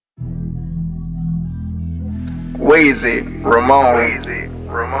Weezy, Ramone.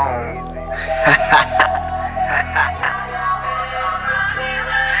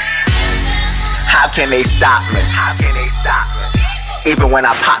 How can they stop me? Even when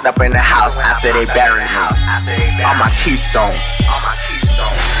I popped up in the house after they buried me on my keystone.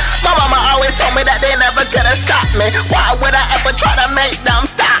 My mama always told me that they never could have stopped me. Why would I ever try to make them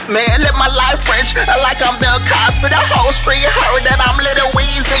stop me? Live my life rich like I'm Bill Cosby. The whole street heard that I'm Little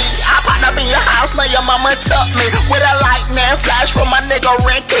Weezy. I popped up in your house, now your mama took me with a lightning flash from my nigga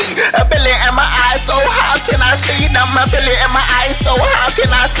Ricky. A billion in my eyes, so how can I see them? A billion in my eyes, so how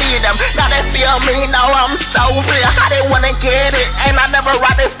can I see them? Now they feel me, now I'm so real. How they wanna get it? And I never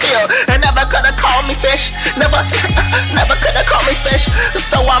ride it still. They never could've called me fish. Never could've called me fish.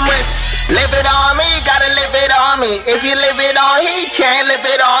 So I'm rich. Live it on me, gotta live it on me. If you live it on, he can't live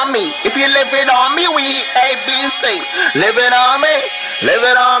it on me. If you live it on me, we eat ABC. Live it on me, live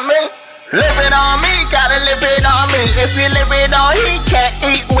it on me. Live it on me, gotta live it on me. If you live it on, he can't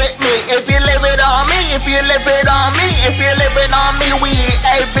eat with me. If you live it on me, if you live it on me, if you live it on me, we eat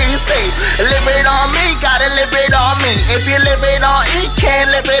ABC. Live it on me, gotta live it on me. If you live it on, he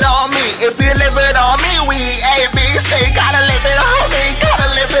can't live it on me. If you live it on me, we eat ABC. Gotta live it on me, gotta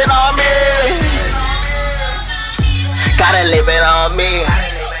live it on me. Gotta live it on me.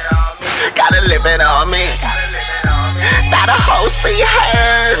 Gotta live it on me. Now the whole street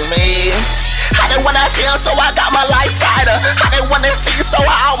heard me. I didn't wanna feel, so I got my life brighter. I didn't wanna see, so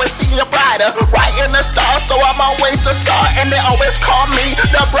I always see it brighter. Right in the star, so I'm always a star. And they always call me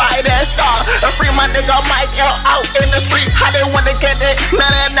the brightest star. Free my nigga Mike out in the street. I didn't wanna get it,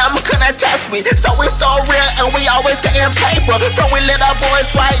 none of them couldn't test me. So we so real, and we always getting paper. From we little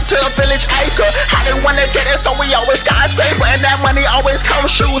boys right to Village Acre. I didn't wanna get it, so we always got a scraper. And that money always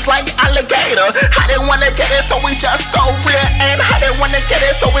comes shoes like alligator. I didn't wanna get it, so we just so real. And I didn't wanna get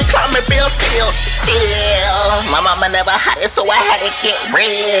it, so we climbing bills still. My mama never had it, so I had to get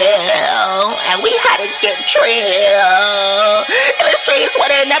real. And we had to get trill. In the streets where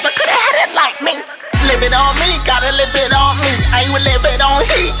they never could've had it like me. Live it on me, gotta live it on me. And you live it on,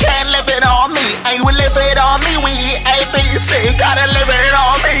 he can't live it on me. And you live it on me, we eat ABC. Gotta live it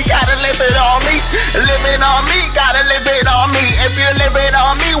on me, gotta live it on me. Live it on me, gotta live it on me. If you live it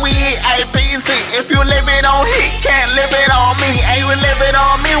on me, we eat ABC. If you live it on, he can't live it on me. And you live it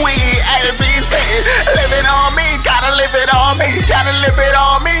on me, we eat ABC. Live it on me, gotta live it on me. Gotta live it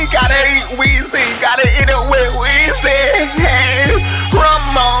on me, gotta eat Weezy. Gotta eat it with Weezy. Hey,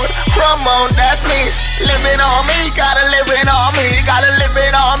 Ramone, that's me. Live it on me, gotta live it on me. Gotta live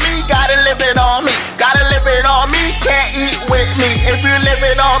it on me, gotta live it on me. Gotta live it on me, can't eat with me. If you live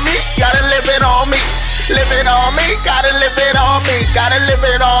it on me, gotta live it on me. Live it on me, gotta live it on me. Gotta live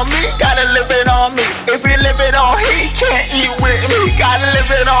it on me, gotta live it on me. If you live it on, he can't eat with me. Gotta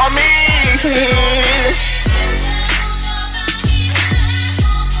live it on me.